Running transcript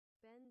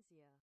Hey,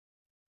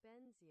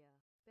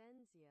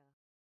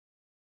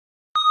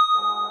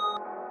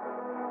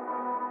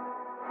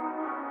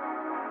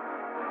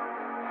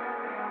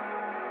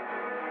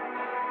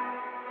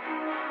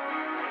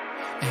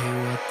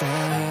 what the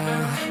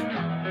hell?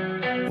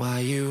 Why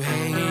you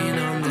hanging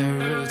on the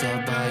roof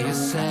all by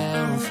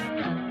yourself?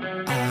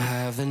 I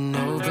have an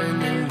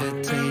open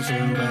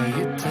invitation, but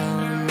you're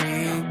telling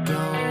me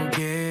go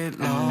get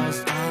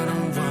lost. I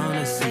don't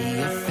wanna see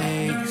your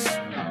face.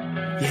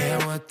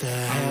 Yeah, what the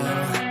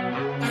hell?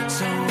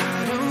 So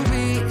why don't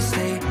we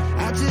stay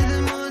out till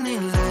the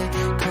morning light?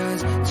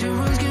 'Cause two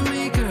words can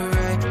make a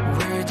right.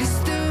 We're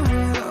just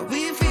doing what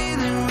we're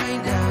feeling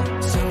right now.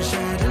 So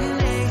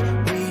Chardonnay,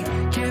 we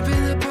camp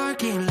in the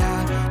parking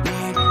lot.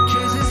 Leave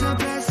traces on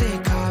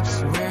plastic cups.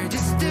 We're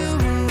just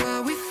doing what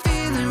we're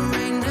feeling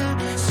right now.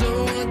 So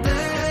what the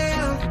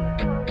hell?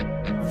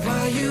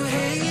 Why you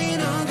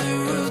hanging on the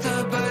roof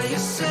all by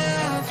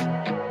yourself?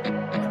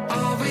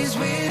 Always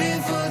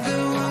waiting for the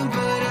one,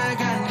 but I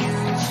got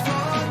news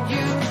for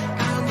you.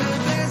 I'm the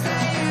best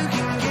that you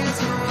can get.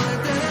 So what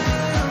the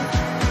hell?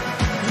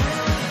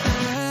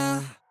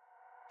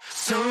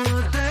 So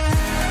what the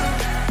hell?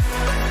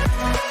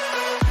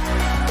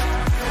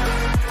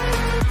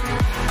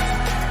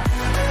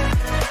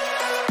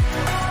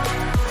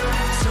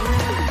 So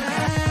what the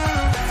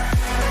hell?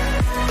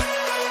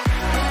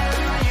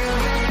 You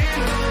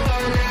waiting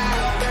for now?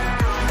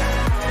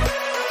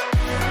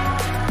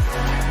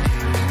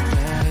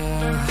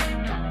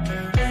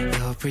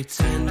 You're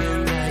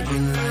pretending that you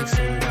like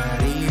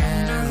somebody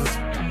else,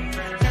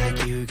 like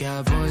you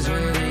got boys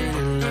waiting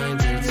in line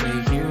to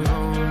take you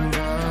home.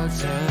 But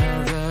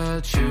tell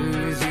the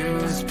truth, you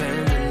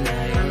spend the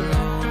night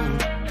alone.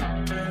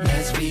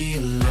 Let's be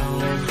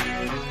alone.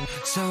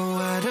 So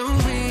why don't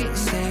we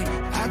stay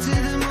out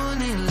till the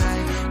morning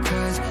light?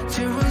 'Cause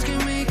two words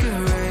can make a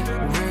right.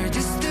 We're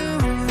just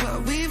doing what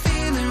we're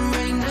feeling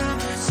right now.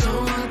 So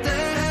what the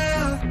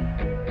hell?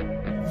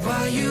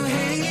 Why you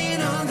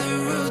hanging on the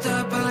roof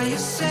all by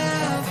yourself?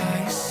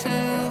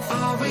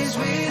 Always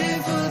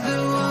waiting for the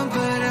one,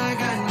 but I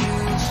got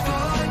news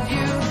for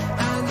you.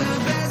 I'm the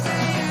best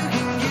that you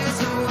can get.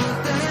 So what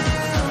the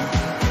hell?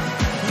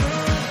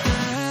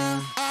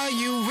 Are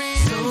you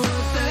ready? So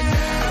what the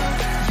hell?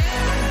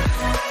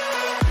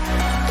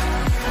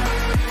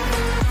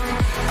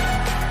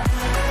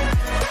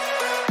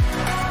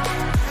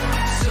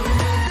 So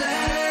what the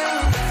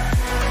hell?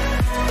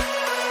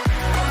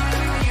 What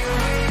are you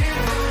waiting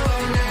for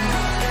now?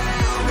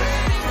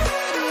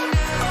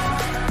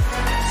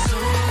 So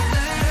what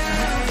the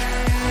hell?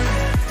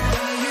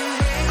 Are you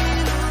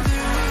hanging on the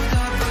roof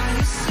all by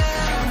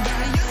yourself?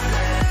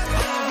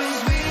 Always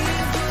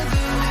waiting for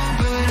the one,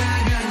 but I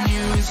got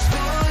news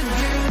for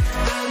you.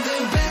 I'm the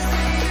best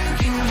that you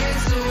can get.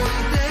 So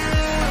what the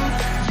hell?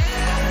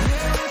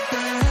 What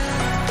the hell?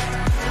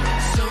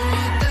 So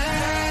what the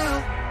hell?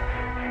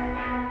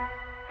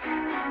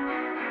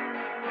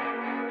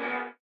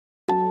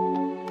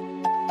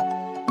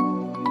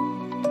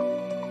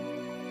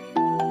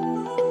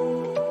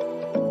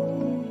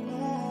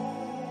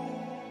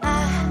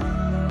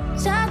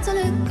 Try to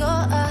let go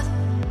of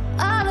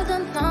all of the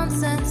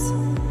nonsense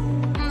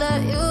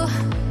that you,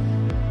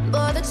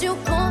 boy, that you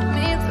put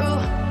me through.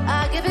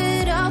 I give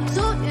it all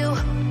to you.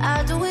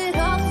 I do it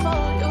all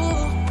for you.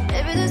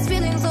 Maybe this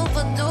feeling's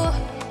overdue.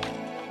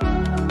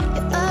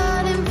 You're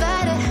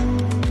uninvited.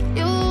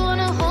 You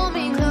wanna hold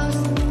me close,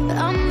 but I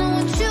know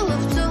what you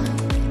up to.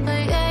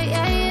 Yeah,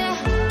 yeah, yeah.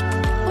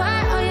 Why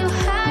are you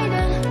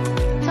hiding?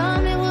 Tell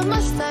me, what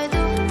must I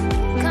do?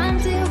 Come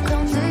to you,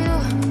 come to you.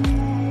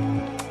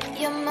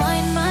 You're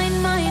mine, mine,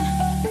 mine.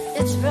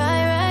 It's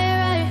right, right,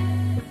 right.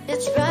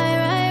 It's right,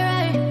 right,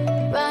 right.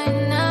 Right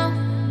now.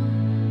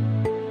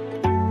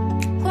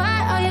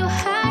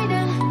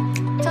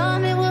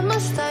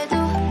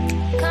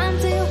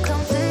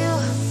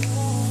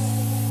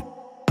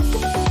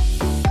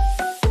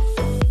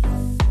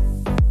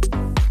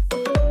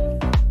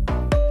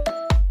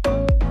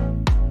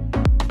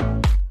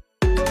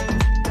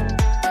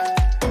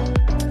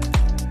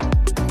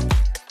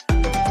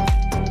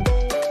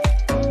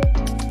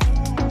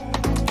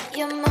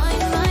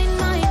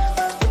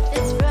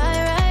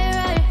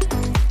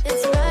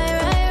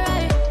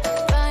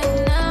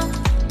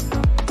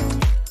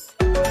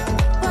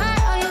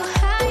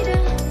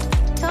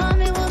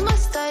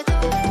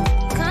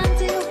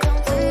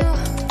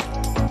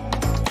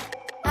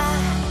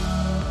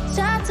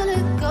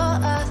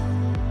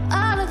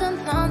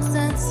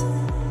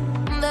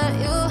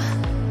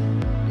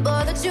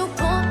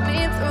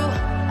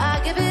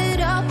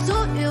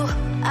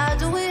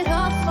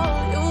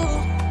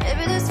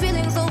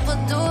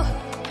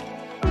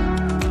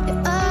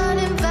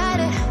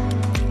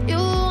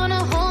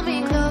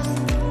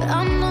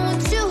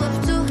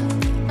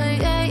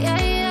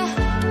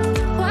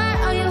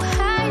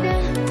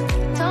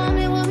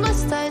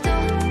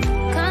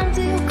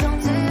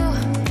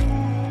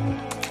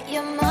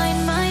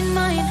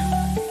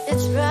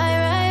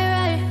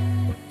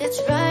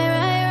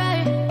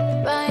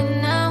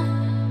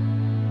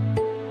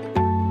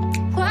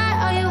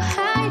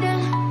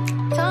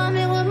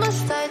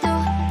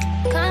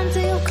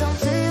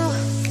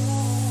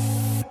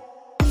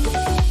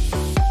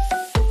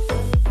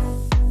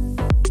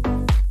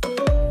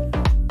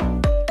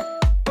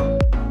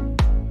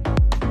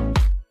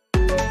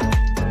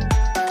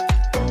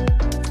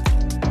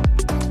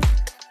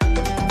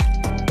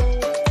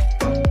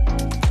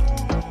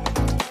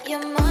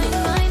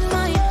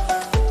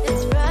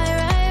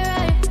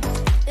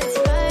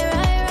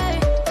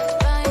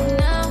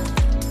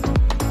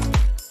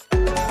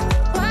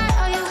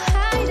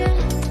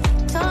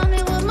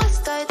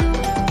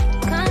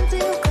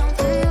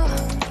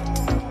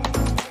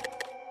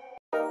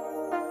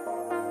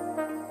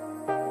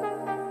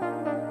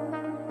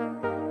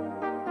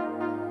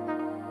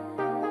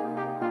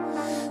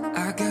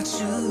 got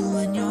you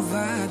and your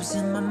vibes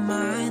in my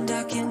mind,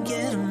 I can't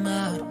get them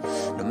out,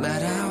 no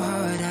matter how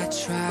hard I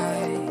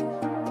try.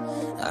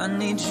 I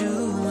need you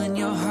and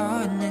your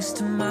heart next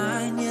to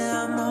mine,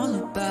 yeah, I'm all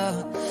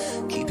about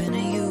keeping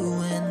it you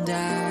and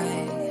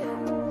I.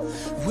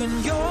 When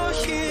you're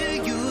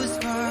here, you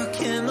spark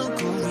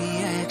chemical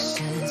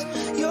reactions,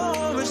 your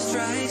aura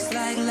strikes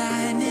like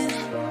lightning.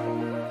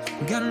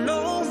 Got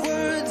no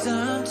words,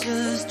 I'm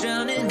just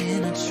drowning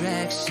in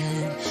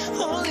attraction.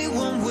 Only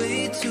one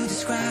way to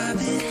describe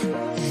it.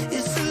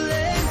 It's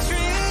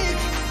electric,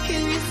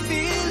 can you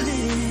feel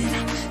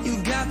it?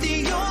 You got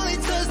the only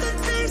touch that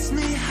takes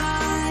me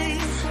high.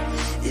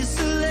 It's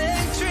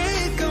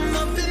electric, I'm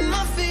up in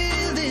my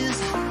feelings.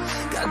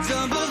 Got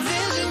double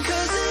vision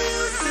 'cause of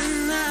you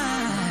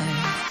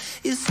tonight.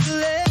 It's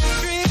electric.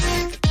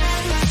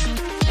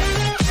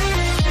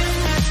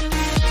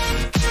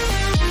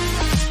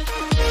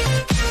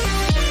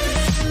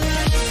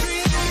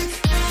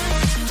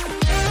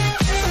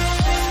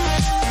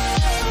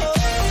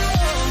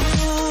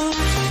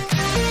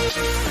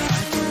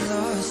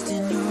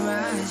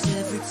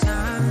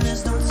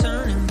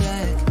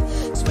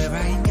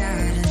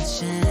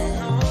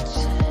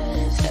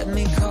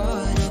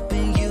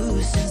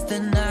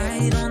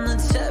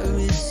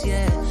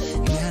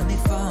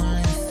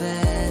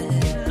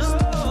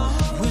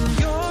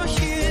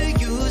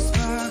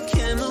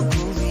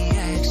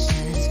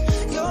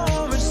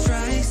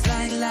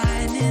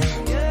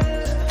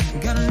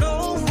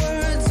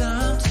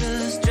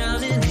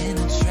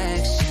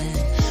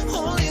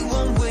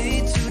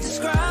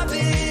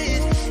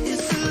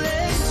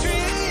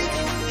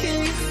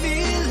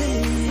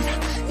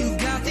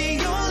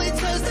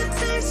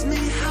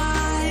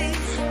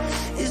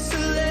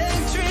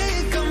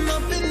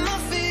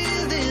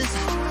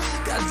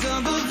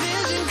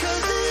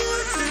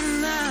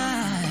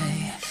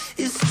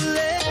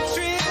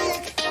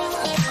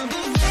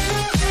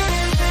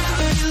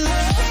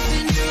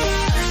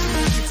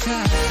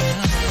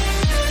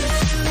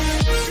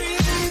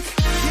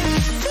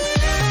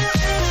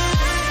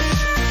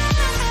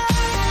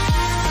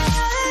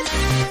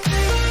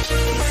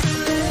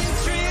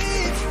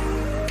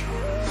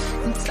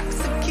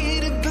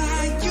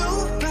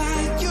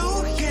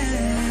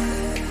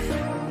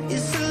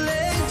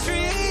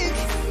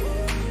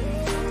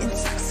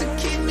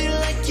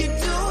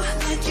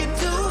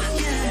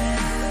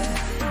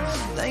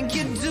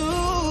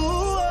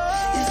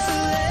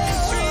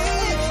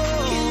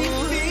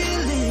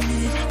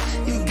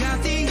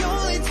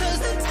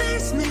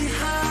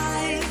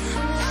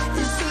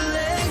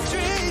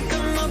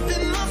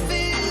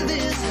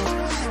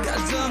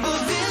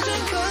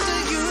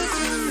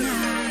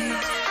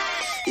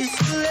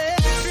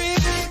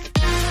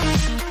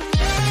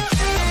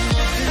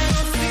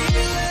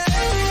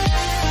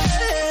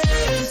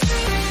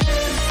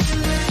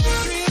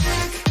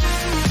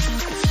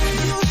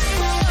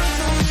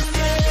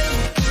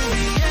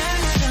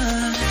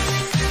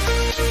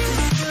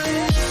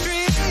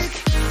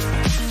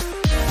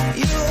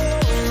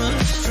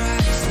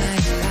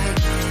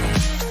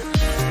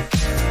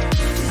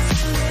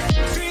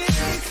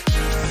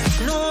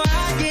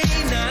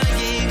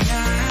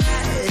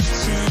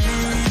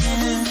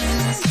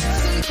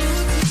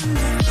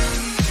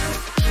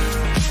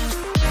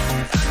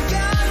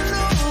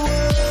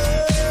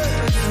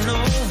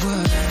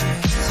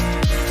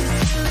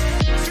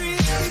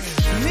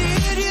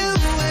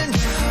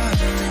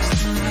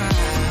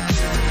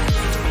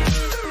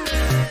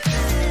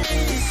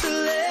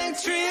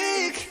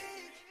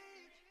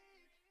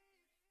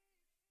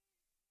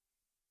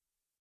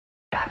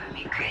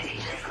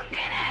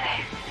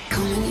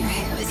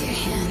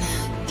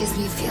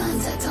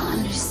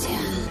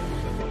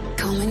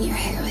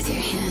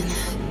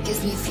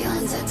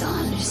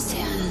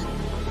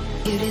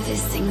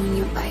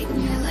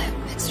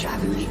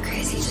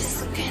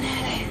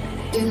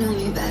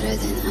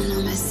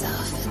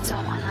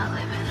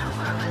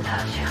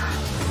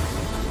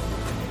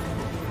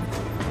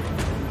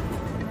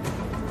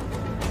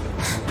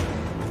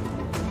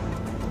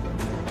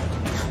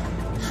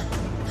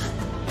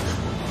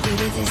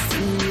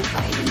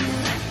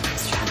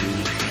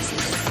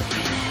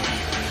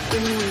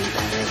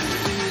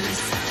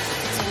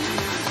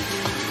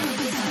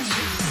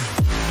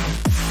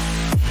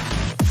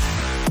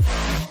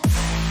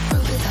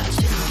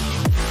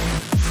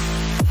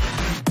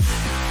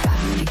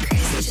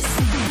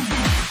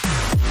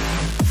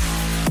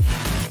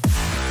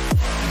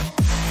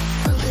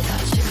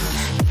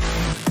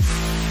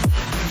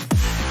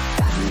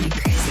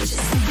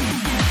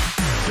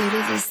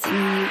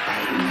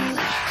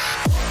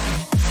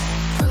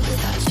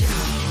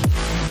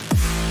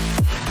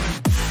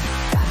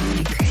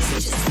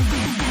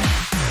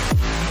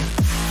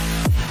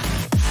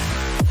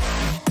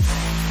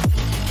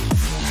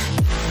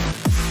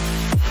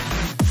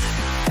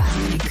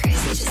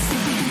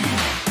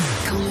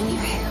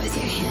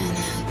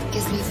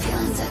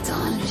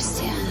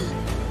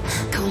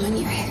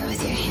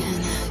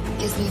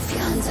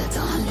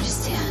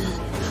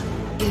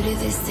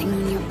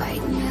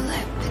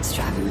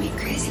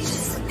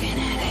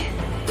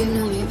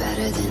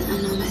 better than I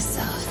know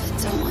myself. I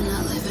don't wanna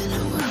live in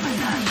a world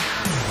without you.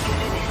 You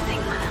do this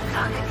thing when I'm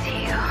talking to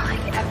you,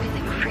 like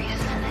everything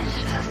freezes and it's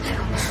just you.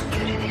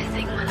 You do this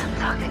thing when I'm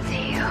talking to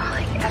you,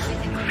 like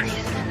everything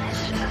freezes and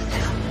it's just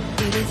you.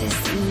 You do this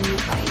thing when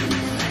you're biting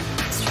me, like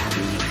it's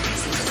driving me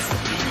crazy just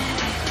looking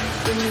at it.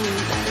 You know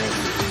I'm better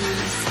than I know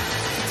myself.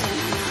 I don't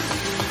wanna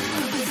live in a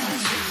world without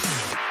you.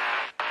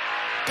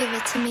 Give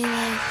it to me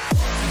like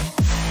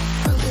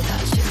world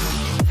without you.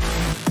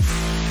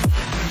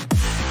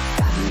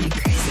 Driving me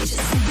crazy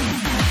just looking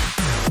at it.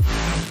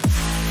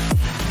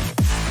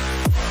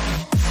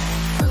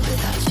 World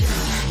without you.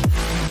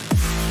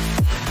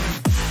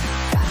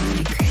 Driving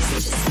me crazy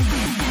just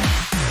looking at it.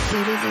 You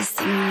do this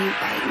thing when you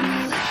bite me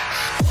like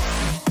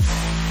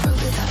world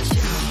without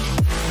you.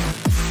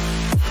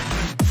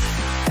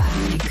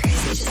 Driving me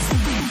crazy just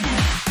looking at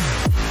it.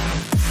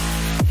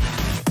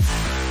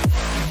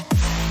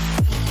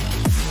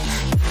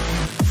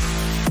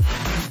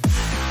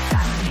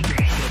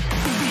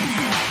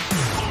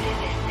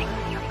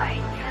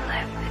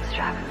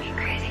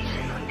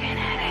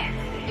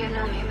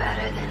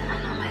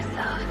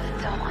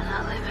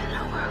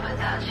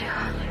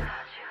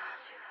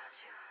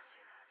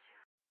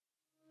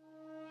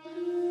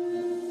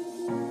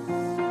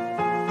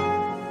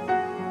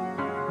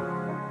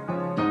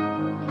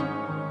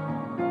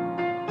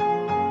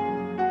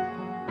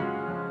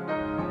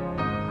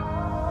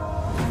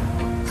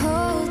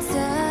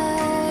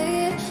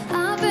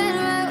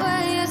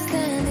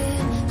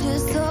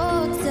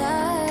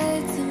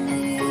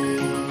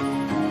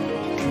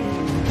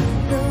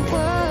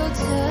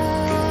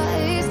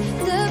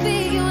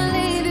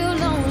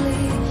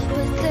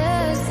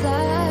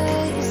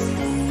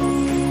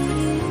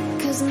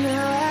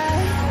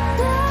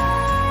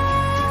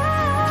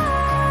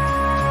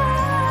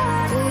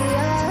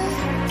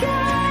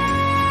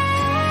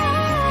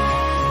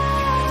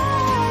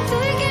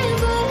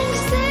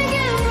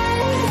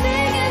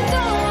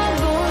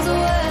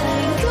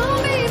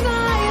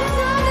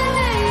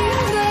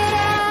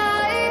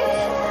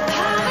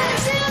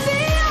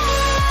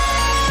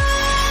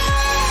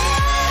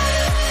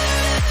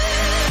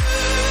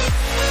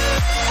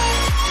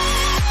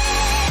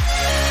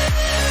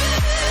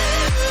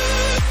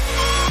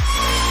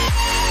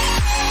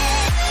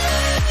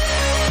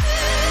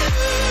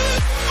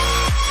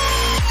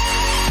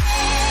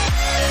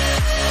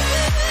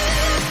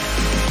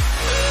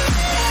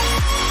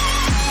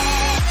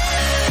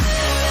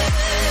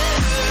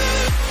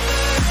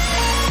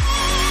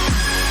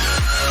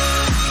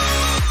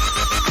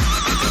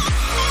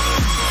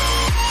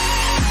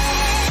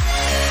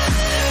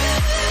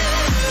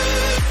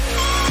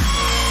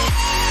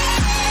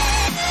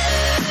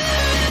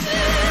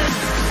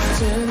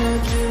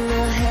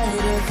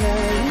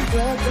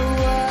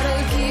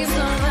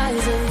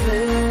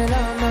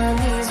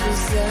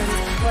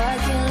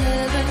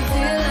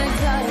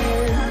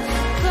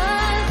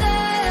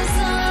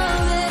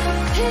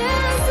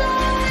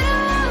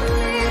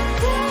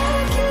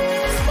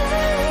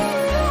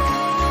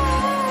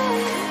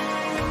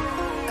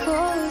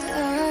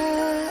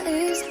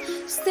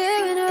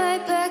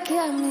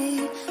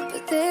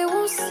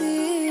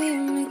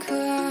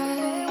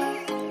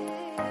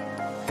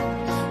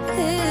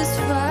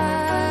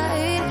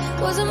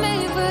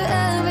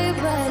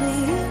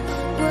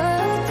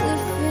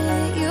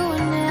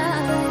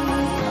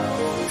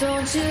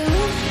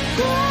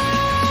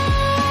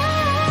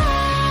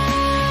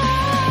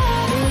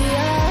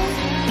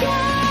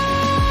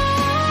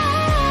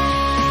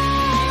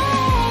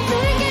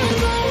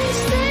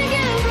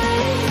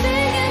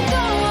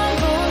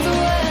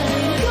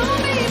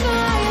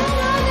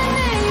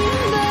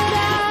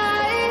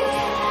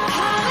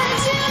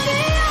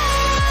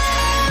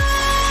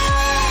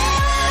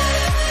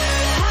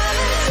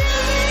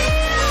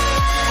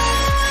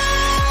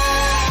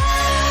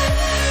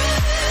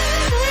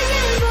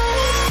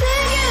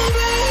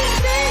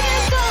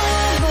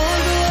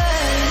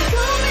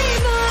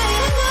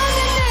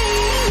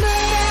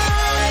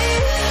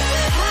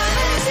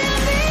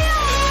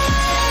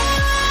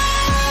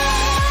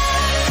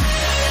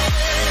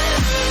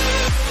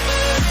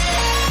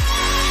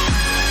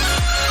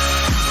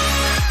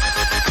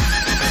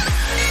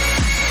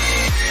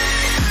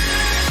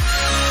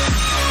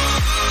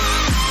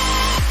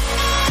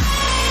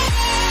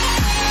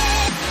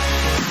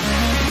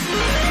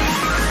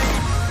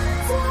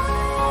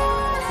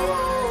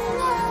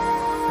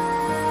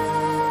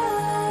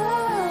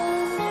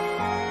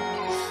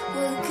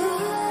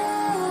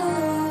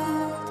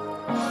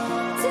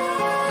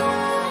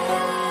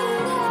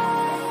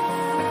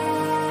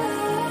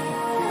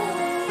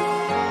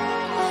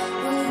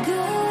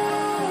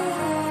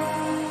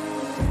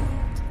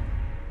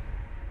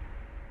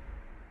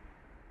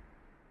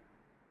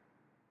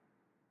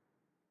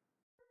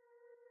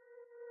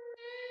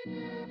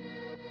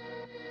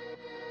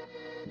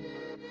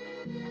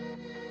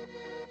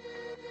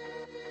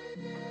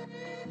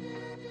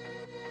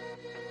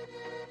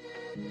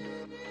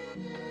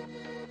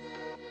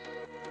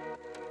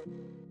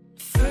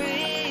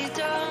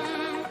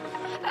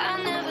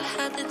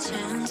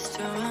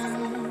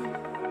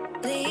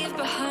 leave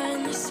behind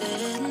the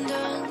said and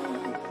done.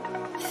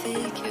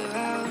 Figure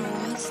out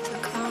what's to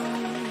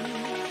come.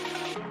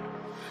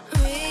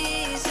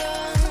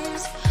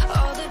 Reasons,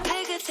 all the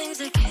bigger things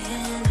I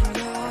can't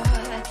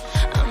ignore.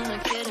 I'm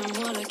not getting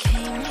what I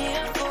came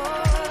here for.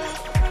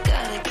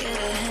 Gotta get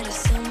ahead of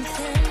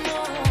something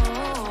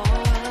more.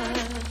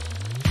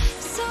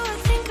 So I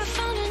think I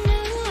found a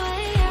new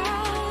way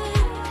out,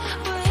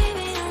 way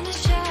beyond a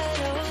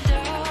shadow of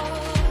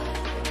doubt.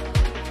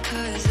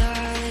 'Cause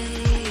I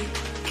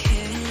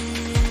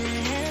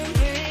can't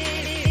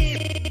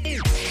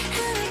breathe.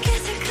 And I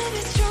guess I could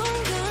be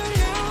stronger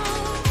now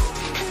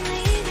and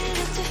leave it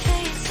up to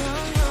fate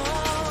somehow.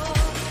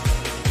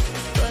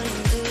 But I'm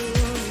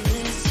doing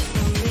this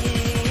for me.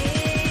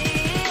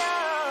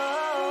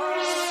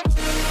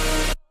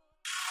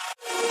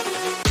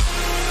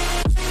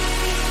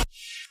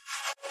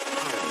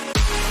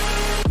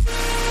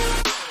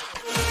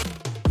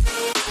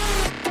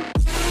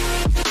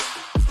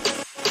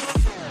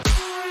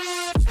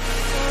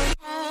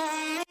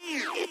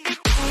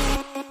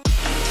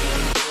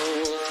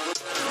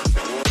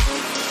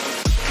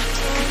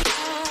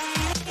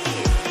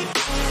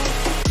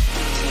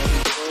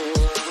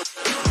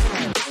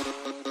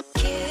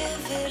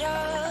 Give it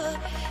up,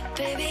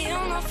 baby,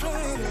 you're not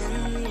fooling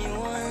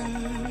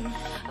anyone.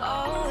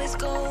 Always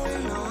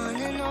going on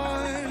and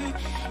on.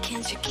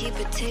 Can't you keep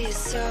it to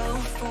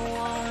yourself for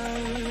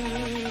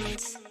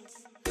once?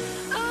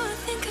 Oh, I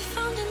think I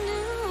found a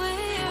new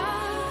way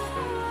out,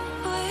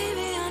 way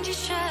beyond your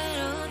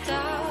shadow of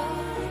doubt.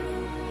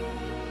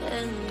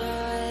 And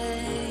I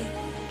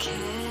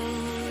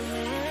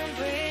can't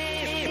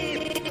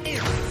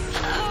breathe.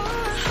 Oh,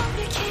 I hope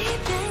you're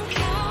keeping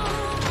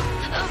count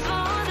of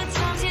all the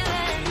times you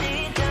let me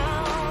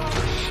down,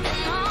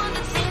 and all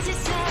the things you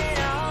said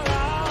out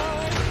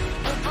loud,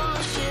 the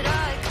bullshit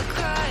I could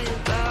cry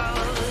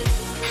about.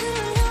 And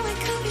I know we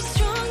could be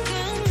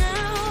stronger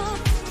now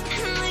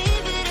and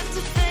leave it up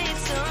to fate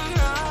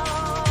somehow.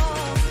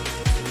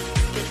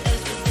 But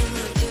everything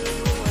I do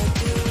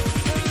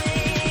for me.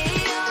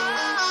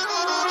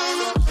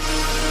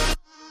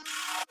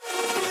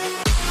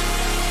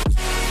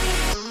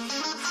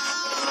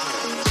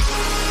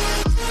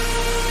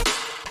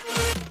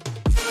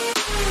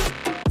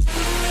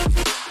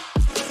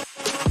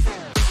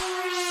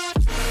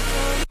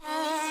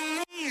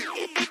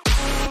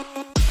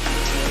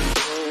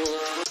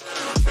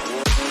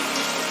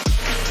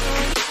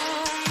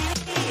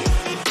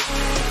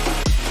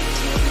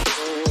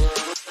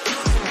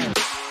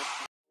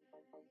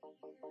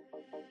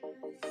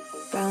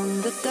 From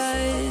the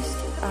dust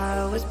I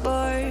was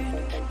born,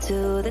 to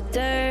the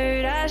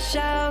dirt I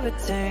shall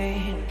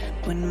return.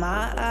 When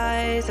my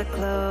eyes are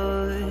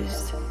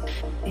closed,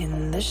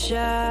 in the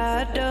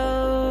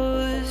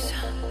shadows,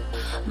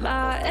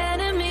 my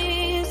enemy